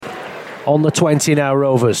on the 20 now,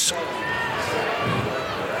 Rovers.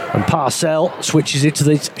 And Parcell switches it to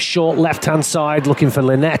the short left-hand side, looking for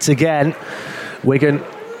Lynette again. Wigan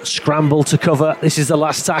scramble to cover. This is the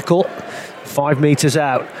last tackle. 5 metres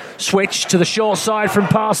out. Switch to the short side from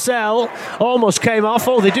Parcell. Almost came off.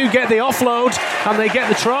 Oh, they do get the offload and they get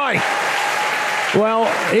the try. Well,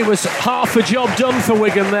 it was half a job done for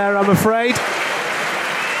Wigan there, I'm afraid.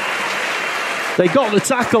 They got the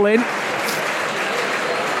tackle in.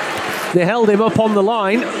 They held him up on the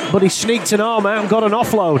line, but he sneaked an arm out and got an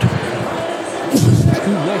offload.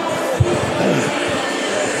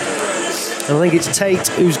 I think it's Tate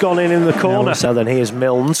who's gone in the corner. So then here's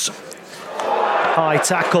Milnes. High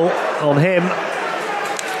tackle on him.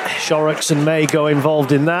 Shorrocks and May go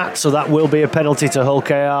involved in that, so that will be a penalty to Hull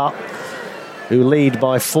KR, who lead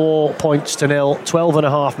by 4 points to 0. 12 and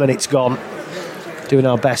a half minutes gone. Doing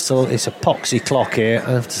our best. It's a poxy clock here,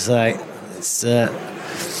 I have to say. It's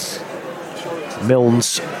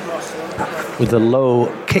Milnes with a low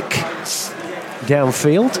kick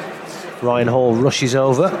downfield. Ryan Hall rushes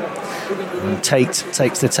over and Tate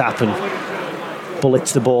takes the tap and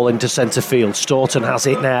bullets the ball into centre field. Staunton has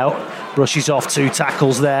it now, brushes off 2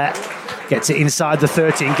 tackles there, gets it inside the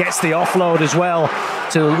 30 and gets the offload as well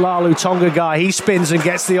to Lalu Tonga. He spins and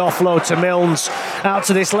gets the offload to Milnes out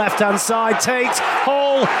to this left hand side. Tate,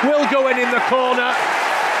 Hall will go in the corner.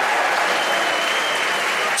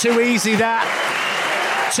 Too easy that.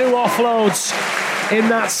 2 offloads in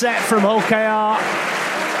that set from Hull KR.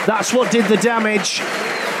 That's what did the damage.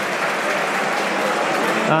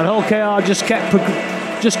 And Hull KR just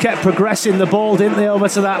kept progressing the ball, didn't they, over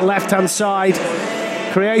to that left-hand side.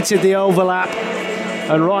 Created the overlap.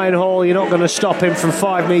 And Ryan Hall, you're not going to stop him from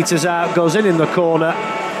 5 metres out. Goes in the corner.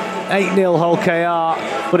 8-0 Hull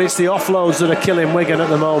KR. But it's the offloads that are killing Wigan at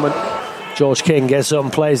the moment. George King gets up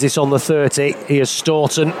and plays this on the 30. Here's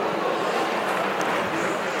Staunton.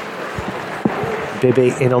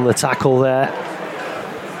 Bibby in on the tackle there.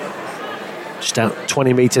 Just out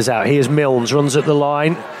 20 metres out. Here's Milnes, runs at the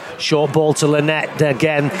line. Short ball to Lynette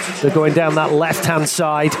again. They're going down that left-hand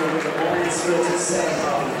side.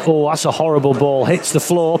 Oh, that's a horrible ball. Hits the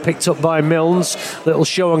floor, picked up by Milnes. Little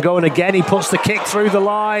show and go, and again he puts the kick through the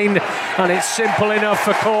line. And it's simple enough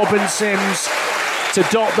for Corbin Sims to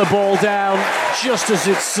dot the ball down just as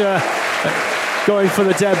it's going for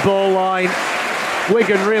the dead ball line.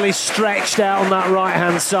 Wigan really stretched out on that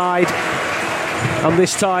right-hand side. And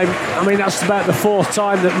this time, I mean, that's about the 4th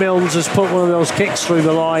time that Milnes has put one of those kicks through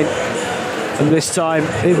the line. And this time,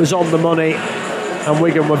 it was on the money. And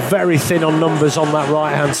Wigan were very thin on numbers on that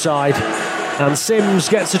right-hand side. And Sims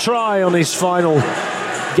gets a try on his final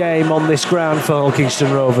game on this ground for Hull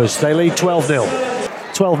Kingston Rovers. They lead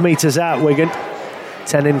 12-0. 12 metres out, Wigan.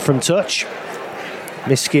 10 in from touch.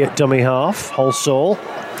 Miskey at dummy half. Halsall.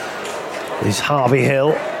 Is Harvey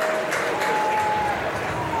Hill.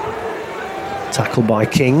 Tackled by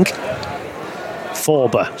King.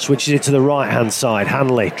 Forber switches it to the right-hand side.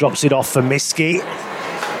 Hanley drops it off for Miskey.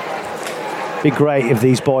 Be great if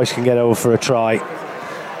these boys can get over for a try.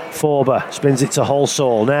 Forber spins it to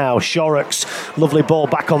Halsall. Now Shorrocks. Lovely ball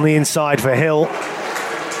back on the inside for Hill.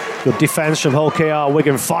 Good defence from Hull KR.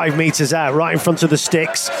 Wigan 5 metres out, right in front of the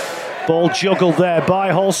sticks. Ball juggled there by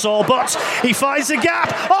Halsall, but he finds a gap,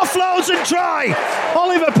 offloads and try.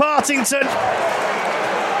 Oliver Partington.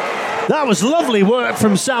 That was lovely work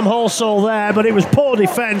from Sam Halsall there, but it was poor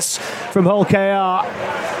defence from Hull KR.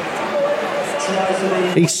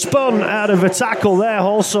 He spun out of a tackle there,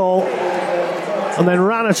 Halsall, and then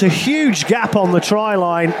ran at a huge gap on the try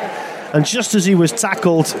line. And just as he was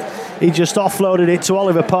tackled, he just offloaded it to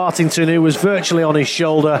Oliver Partington, who was virtually on his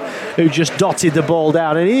shoulder, who just dotted the ball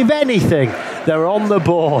down. And if anything, they're on the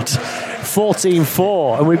board.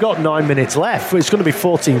 14-4, and we've got 9 minutes left. It's going to be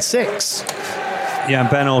 14-6. Yeah,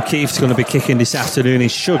 and Ben O'Keefe's going to be kicking this afternoon. He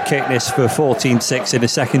should kick this for 14-6 in a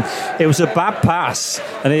second. It was a bad pass,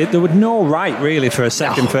 and there was no right really for a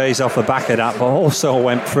second phase off the back of that, but also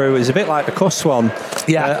went through. It was a bit like the Cuss one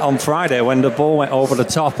on Friday when the ball went over the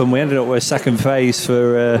top, and we ended up with a second phase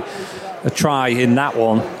for a try in that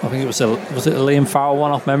one. I think it was a Liam Farrell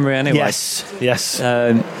one off memory anyway. Yes.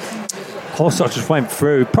 Also just went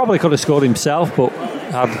through. Probably could have scored himself, but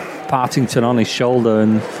had Partington on his shoulder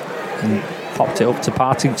and popped it up to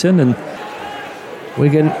Partington. And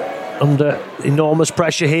Wigan under enormous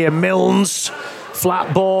pressure here. Milnes,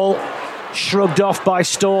 flat ball, shrugged off by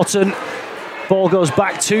Staunton. Ball goes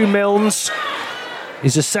back to Milnes.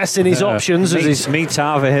 He's assessing his options as he's meets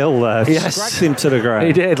Harvey Hill there. Yes, dragged him to the ground.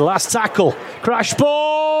 He did. Last tackle, crash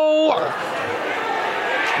ball.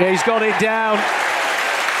 Yeah, he's got it down.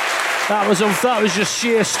 That was just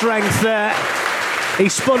sheer strength there. He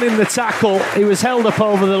spun in the tackle. He was held up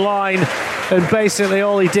over the line, and basically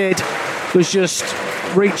all he did was just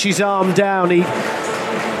reach his arm down. He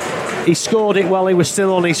scored it while he was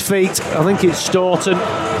still on his feet. I think it's Staunton.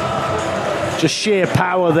 Just sheer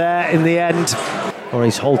power there in the end. Or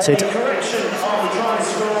he's halted.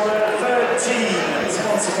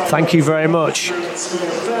 Thank you very much.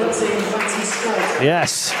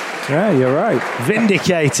 Yes. Yeah, you're right.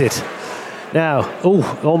 Vindicated. Now,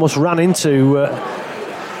 almost ran into...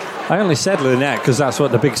 I only said Lynette because that's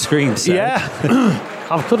what the big screen said. Yeah.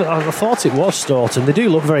 I thought it was Staunton. They do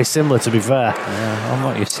look very similar, to be fair. Yeah, I'm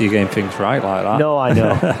not used to you getting things right like that. No, I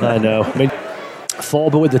know. I know. I mean,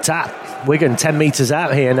 Forber with the tap. Wigan 10 metres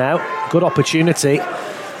out here now. Good opportunity.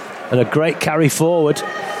 And a great carry forward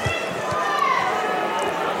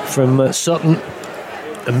from Sutton.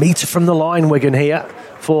 A metre from the line, Wigan here.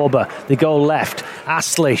 Forber, they go left.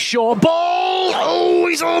 Astley, short ball. Oh,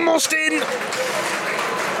 he's almost in.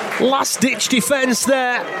 Last ditch defence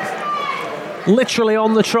there. Literally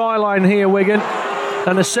on the try line here, Wigan.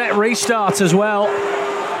 And a set restart as well.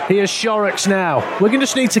 Here's Shorrocks now. Wigan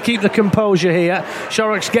just need to keep the composure here.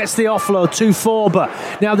 Shorrocks gets the offload to Forber.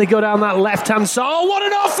 Now they go down that left-hand side. Oh, what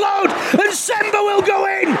an offload! And Sember will go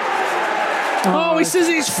in! Oh, he says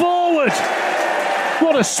he's forward.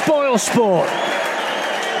 What a spoil sport.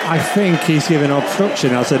 I think he's given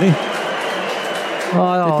obstruction, hasn't he?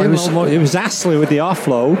 It was Astley with the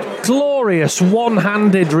offload. Glorious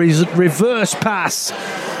one-handed reverse pass.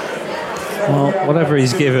 Well, whatever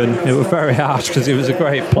he's given, it was very harsh because it was a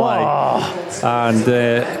great play. And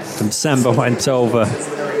Sember went over.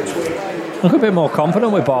 Look a bit more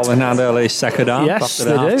confident with ball in hand early second half after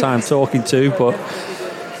the half-time talking to, but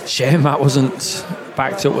shame that wasn't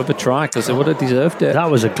backed up with a try because they would have deserved it. That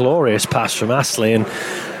was a glorious pass from Astley, and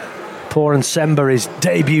poor Sember, his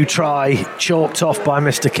debut try chalked off by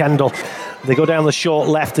Mr. Kendall. They go down the short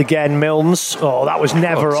left again. Milnes. Oh, that was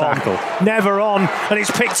never on. Never on. And it's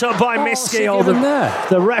picked up by Miskey.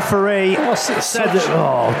 The referee said that.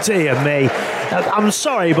 Oh, dear me. I'm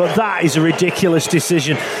sorry, but that is a ridiculous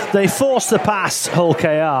decision. They forced the pass, Hull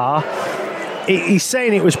KR. He's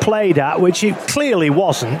saying it was played at, which it clearly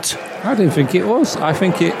wasn't. I didn't think it was. I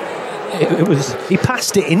think it was. He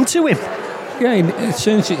passed it into him. Yeah, as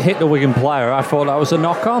soon as it hit the Wigan player, I thought that was a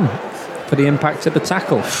knock-on for the impact of the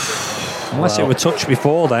tackle. Unless it were touched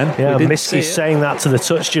before then. Yeah, Miskey's saying that to the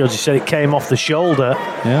touch judge. He said it came off the shoulder.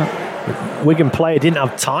 Yeah. Wigan player didn't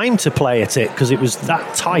have time to play at it because it was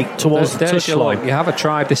that tight towards the touchline. You have a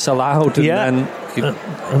try disallowed, and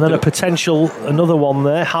then a potential another one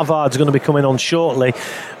there. Havard's going to be coming on shortly,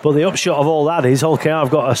 but the upshot of all that is Hull KR have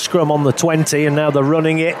got a scrum on the 20, and now they're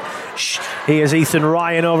running it. Here's Ethan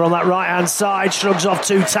Ryan over on that right hand side, shrugs off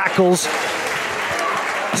 2 tackles.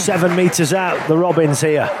 7 metres out, the Robins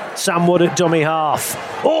here. Sam Wood at dummy half.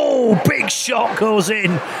 Oh, big shot goes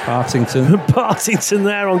in. Partington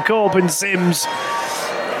there on Corbin Sims.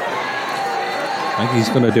 I think he's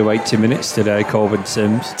going to do 80 minutes today, Corbin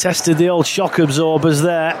Sims. Tested the old shock absorbers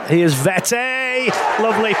there. Here's Vette.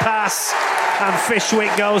 Lovely pass. And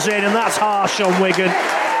Fishwick goes in, and that's harsh on Wigan.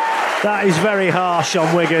 That is very harsh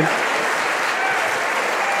on Wigan.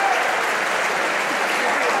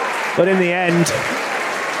 But in the end,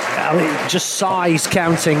 just size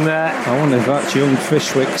counting there. I wonder if that's young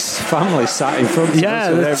Fishwick's family sat in front of us.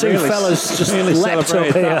 Yeah, the two fellas just leapt up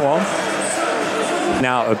here.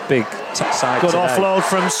 Now a big side good offload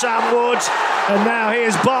from Sam Wood. And now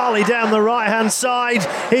here's Barley down the right-hand side.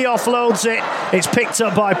 He offloads it. It's picked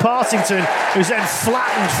up by Partington, who's then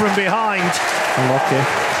flattened from behind. Unlucky.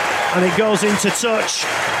 And it goes into touch.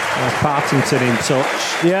 Partington in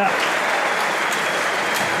touch. Yeah.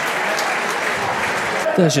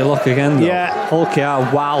 There's your luck again, though. Yeah. Hull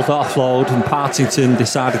KR wild offload, and Partington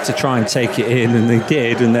decided to try and take it in, and they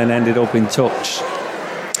did, and then ended up in touch.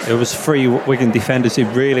 It was 3 Wigan defenders did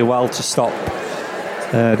really well to stop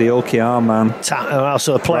the Hull KR man.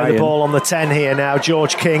 Also play the ball on the 10 here now.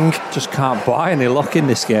 George King. Just can't buy any luck in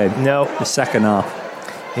this game. No. The second half.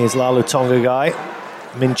 Here's Lalu Tonga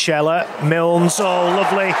Minchella. Milnes. Oh,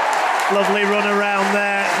 lovely run around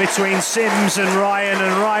there between Sims and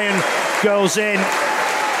Ryan goes in.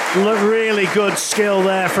 Really good skill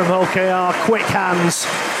there from Hull KR. Quick hands,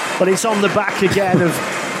 but it's on the back again of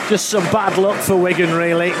just some bad luck for Wigan,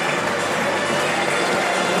 really.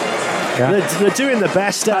 Yeah. They're doing the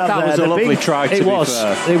best out there. That was a lovely try, to be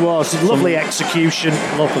fair. It was. Lovely execution.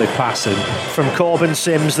 Lovely passing. From Corbin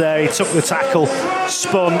Sims there. He took the tackle,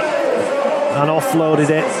 spun, and offloaded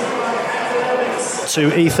it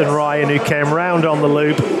to Ethan Ryan, who came round on the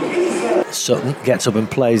loop. Sutton gets up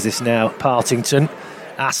and plays this now. Partington.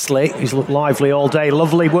 Astley, he's looked lively all day.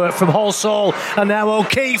 Lovely work from Halsall. And now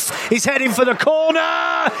O'Keefe is heading for the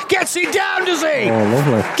corner. Gets it down, does he? Oh,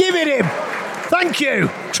 lovely. Give it him. Thank you.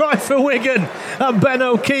 Try for Wigan and Ben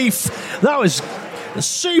O'Keefe. That was a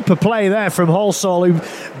super play there from Halsall,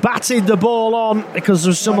 who batted the ball on because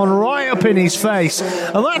there was someone right up in his face.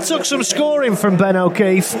 And that took some scoring from Ben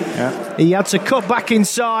O'Keefe. Yeah. He had to cut back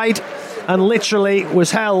inside and literally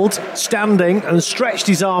was held standing and stretched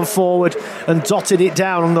his arm forward and dotted it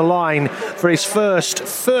down on the line for his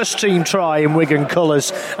first team try in Wigan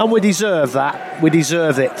colours. And we deserve that. We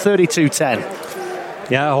deserve it. 32-10.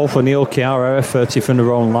 Yeah, hopefully Neil Chiara, 30 from the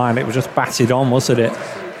wrong line. It was just batted on, wasn't it?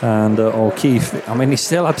 And O'Keefe, I mean, he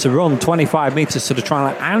still had to run 25 metres to the try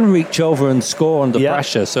line and reach over and score under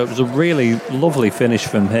pressure. So it was a really lovely finish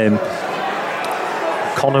from him.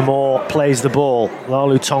 Connor Moore plays the ball.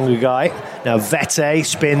 Lalu Tonga now Vete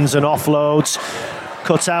spins and offloads.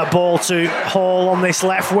 Cut out ball to Hall on this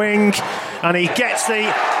left wing, and he gets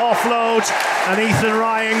the offload, and Ethan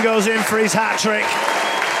Ryan goes in for his hat-trick.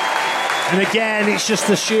 And again, it's just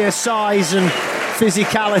the sheer size and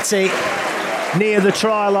physicality near the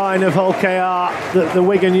try line of Hull KR that the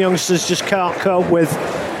Wigan youngsters just can't cope with.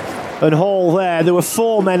 And Hall there were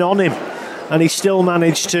 4 men on him, and he still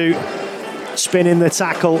managed to spin in the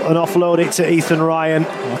tackle and offload it to Ethan Ryan.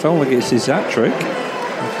 I don't think it's his hat-trick.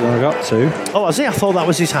 I got 2. Oh, has he? I thought that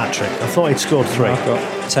was his hat-trick. I thought he'd scored 3. I've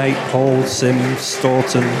got Tate, Hall, Sims,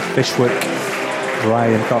 Staunton, Bishwick,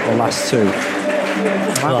 Ryan got the last 2.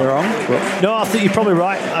 Might be wrong, but no, I think you're probably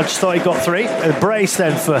right. I just thought he got 3. A brace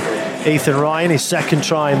then for Ethan Ryan, his second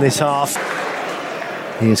try in this half.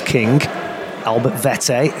 Here's King. Albert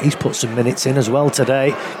Vete, he's put some minutes in as well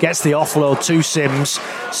today. Gets the offload to Sims.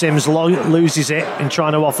 Sims loses it in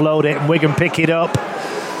trying to offload it, and Wigan pick it up.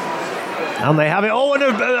 And they have it. Oh, and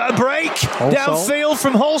a break downfield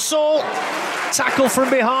from Halsall. Tackle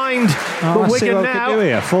from behind. But Wigan now do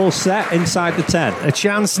here. Full set inside the 10. A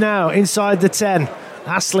chance now inside the 10.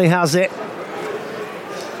 Astley has it.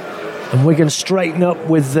 And Wigan straighten up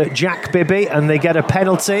with Jack Bibby, and they get a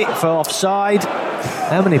penalty for offside.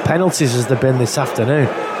 How many penalties has there been this afternoon?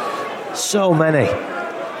 So many.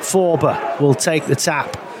 Forber will take the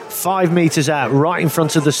tap. 5 metres out, right in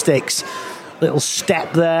front of the sticks. Little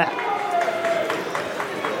step there.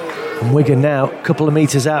 And Wigan now, a couple of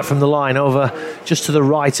metres out from the line, over just to the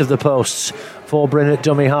right of the posts. Forber in at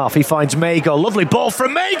dummy half. He finds Mago. Lovely ball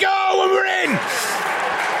from Mago, and we're in!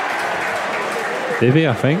 Bibby,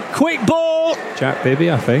 I think. Quick ball. Jack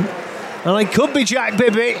Bibby, I think. And it could be Jack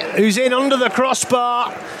Bibby, who's in under the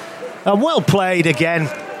crossbar. And well played again.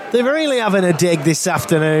 They're really having a dig this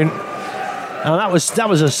afternoon. And that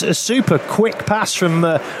was a super quick pass from,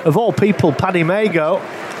 of all people, Paddy Mago.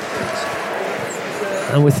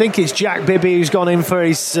 And we think it's Jack Bibby who's gone in for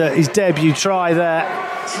his debut try there.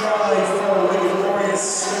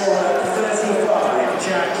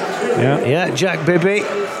 Yeah, Jack Bibby.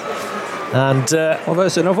 And well,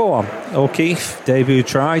 there's another one. O'Keefe, debut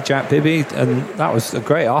try, Jack Bibby, and that was a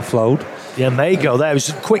great offload. Yeah, Mago there. It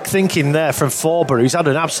was quick thinking there from Forber, who's had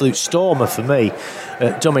an absolute stormer for me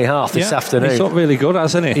at dummy half this afternoon. He's looked really good,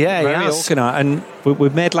 hasn't he? Yeah, he has. And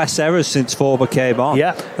we've made less errors since Forber came on.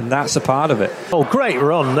 Yeah. And that's a part of it. Oh, great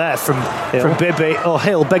run there from Bibby. Oh,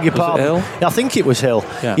 Hill, beg your pardon. Hill? I think it was Hill.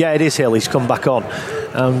 Yeah, it is Hill. He's come back on.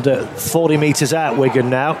 And 40 metres out, Wigan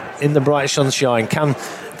now, in the bright sunshine. Can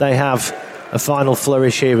they have a final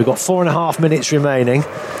flourish here? We've got 4.5 minutes remaining.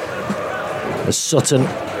 As Sutton...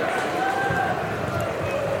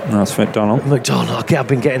 That's McDonald. Okay, I've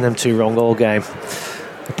been getting them 2 wrong all game.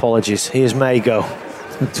 Apologies. Here's Mago.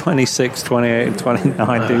 26, 28 and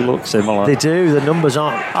 29 do look similar. They do. The numbers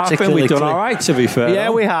aren't particularly I think we've done clear. all right, to be fair. Yeah,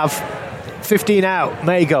 we have. 15 out.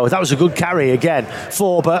 Mago. That was a good carry again.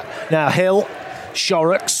 Forber. Now Hill.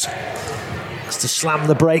 Shorrocks. Has to slam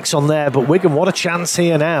the brakes on there. But Wigan, what a chance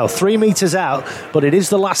here now. 3 metres out. But it is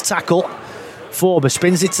the last tackle. Forber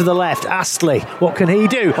spins it to the left. Astley. What can he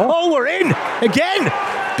do? Oh, we're in. Again.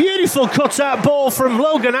 Beautiful cut-out ball from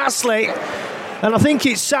Logan Astley. And I think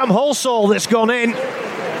it's Sam Halsall that's gone in.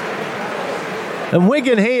 And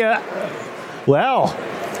Wigan here, well,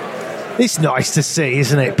 it's nice to see,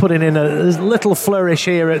 isn't it? Putting in a little flourish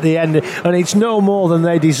here at the end. And it's no more than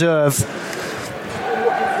they deserve.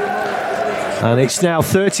 And it's now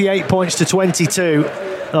 38 points to 22.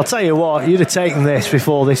 And I'll tell you what, you'd have taken this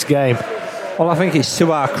before this game. Well, I think it's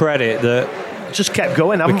to our credit that just kept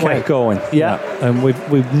going, haven't we? Kept going, yeah. And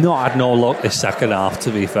we've not had no luck this second half. To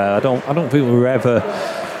be fair, I don't think we were ever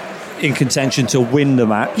in contention to win the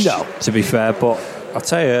match. No, to be fair, but I'll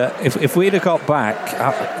tell you, if we'd have got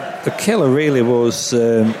back, the killer really was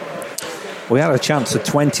We had a chance at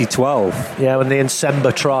 2012. Yeah, when the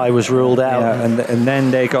Nsemba try was ruled out. Yeah, and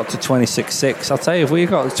then they got to 26-6. I'll tell you, if we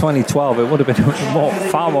got to 2012, it would have been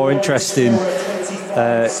far more interesting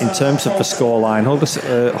in terms of the scoreline.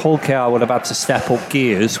 Hull KR would have had to step up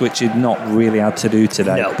gears, which he'd not really had to do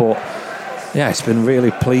today. No. But yeah, it's been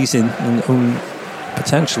really pleasing, and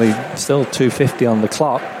potentially still 2:50 on the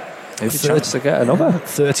clock. Maybe a chance to get another.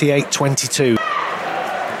 38-22.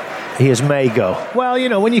 Here's Mago. Well, you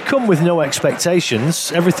know, when you come with no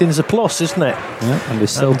expectations, everything's a plus, isn't it? Yeah, and there's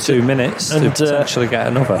still 2 minutes to potentially get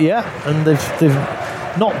another. Yeah, and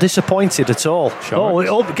they've not disappointed at all.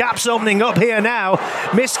 Sure. Gap's opening up here now.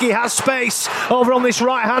 Miski has space over on this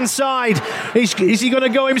right-hand side. Is he going to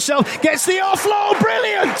go himself? Gets the offload,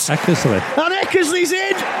 brilliant! Eckersley. And Eckersley's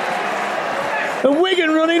in! And Wigan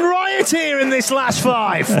running riot here in this last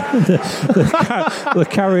 5. They're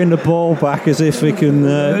carrying the ball back as if we can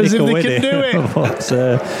as if they win can do it. But,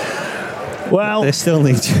 well, they still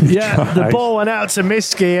need to try. The ball went out to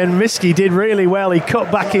Miski, and Miski did really well. He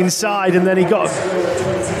cut back inside, and then he got...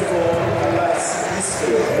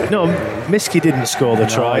 No, Miski didn't score the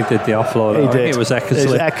try. He did the offload. He did. It was Eckersley. It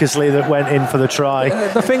was Eckersley that went in for the try.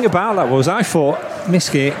 The thing about that was, I thought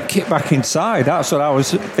Miski kicked back inside. That's what I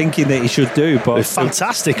was thinking that he should do. But it was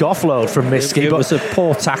fantastic offload from Miski. It was a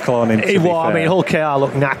poor tackle on him. I mean, Hull KR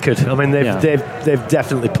looked knackered. I mean, they've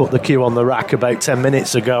definitely put the cue on the rack about 10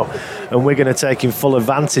 minutes ago, and we're going to take full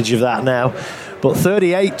advantage of that now. But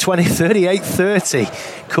 38-20, 38-30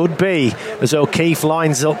 could be as O'Keefe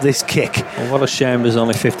lines up this kick. Well, what a shame there's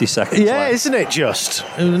only 50 seconds left. Isn't it just?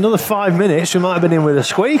 Another 5 minutes, we might have been in with a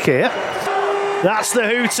squeak here. That's the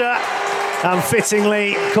hooter. And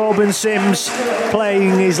fittingly, Corbin Sims,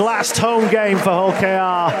 playing his last home game for Hull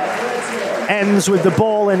KR, ends with the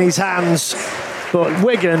ball in his hands. But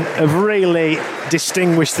Wigan have really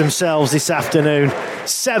distinguished themselves this afternoon.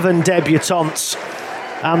 7 debutants.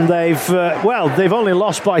 And they've only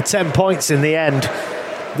lost by 10 points in the end.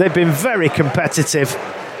 They've been very competitive.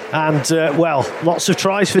 And, lots of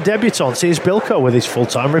tries for debutants. Here's Bilko with his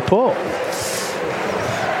full-time report.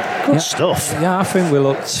 Good stuff. Yeah, I think we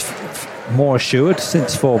looked more assured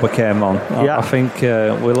since Forber came on. I think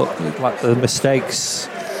we looked like the mistakes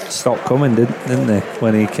stopped coming, didn't they,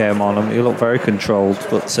 when he came on? I mean, he looked very controlled.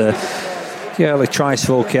 But, early tries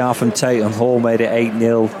for KR from Tate and Hall made it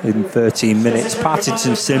 8-0 in 13 minutes.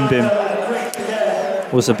 Partington Simbin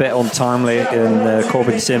was a bit untimely, and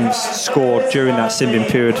Corbin Sims scored during that Simbin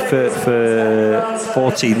period for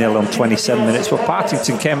 14-0 on 27 minutes. But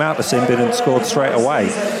Partington came out of Simbin and scored straight away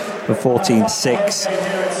for 14-6.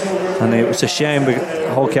 And it was a shame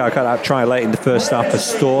Hull KR got that try late in the first half for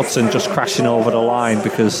Storton just crashing over the line,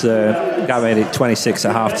 because that made it 26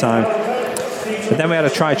 at half time. But then we had a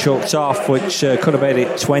try choked off, which could have made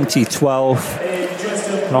it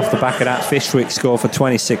 20-12. And off the back of that, Fishwick scored for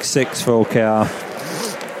 26-6 for OKR.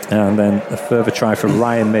 And then a further try from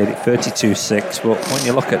Ryan made it 32-6. But when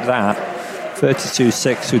you look at that,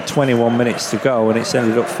 32-6 with 21 minutes to go, and it's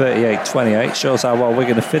ended up 38-28. Shows how well we're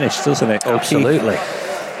going to finish, doesn't it? Absolutely.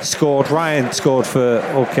 Ryan scored for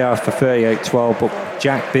OKR for 38-12, but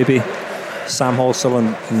Jack Bibby, Sam Hulsell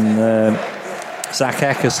and Zach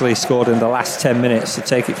Eckersley scored in the last 10 minutes to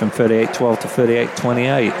take it from 38-12 to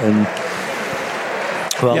 38-28. And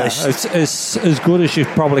it's as good as you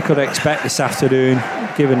probably could expect this afternoon,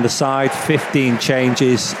 given the side. 15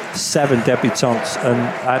 changes, 7 debutants, and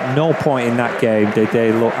at no point in that game did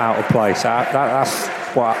they look out of place. That's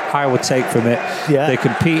what I would take from it. Yeah. They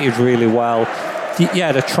competed really well.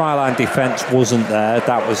 Yeah, the try-line defence wasn't there.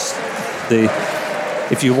 That was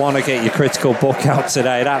if you want to get your critical book out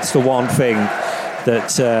today, that's the one thing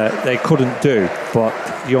that they couldn't do. But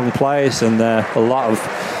young players and a lot of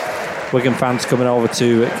Wigan fans coming over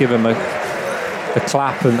to give them a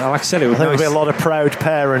clap, and like I said, there'll be a lot of proud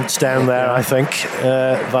parents down there. I think,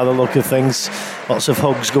 by the look of things, lots of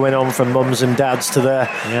hugs going on from mums and dads to their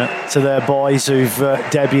boys who've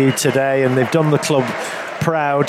debuted today, and they've done the club proud.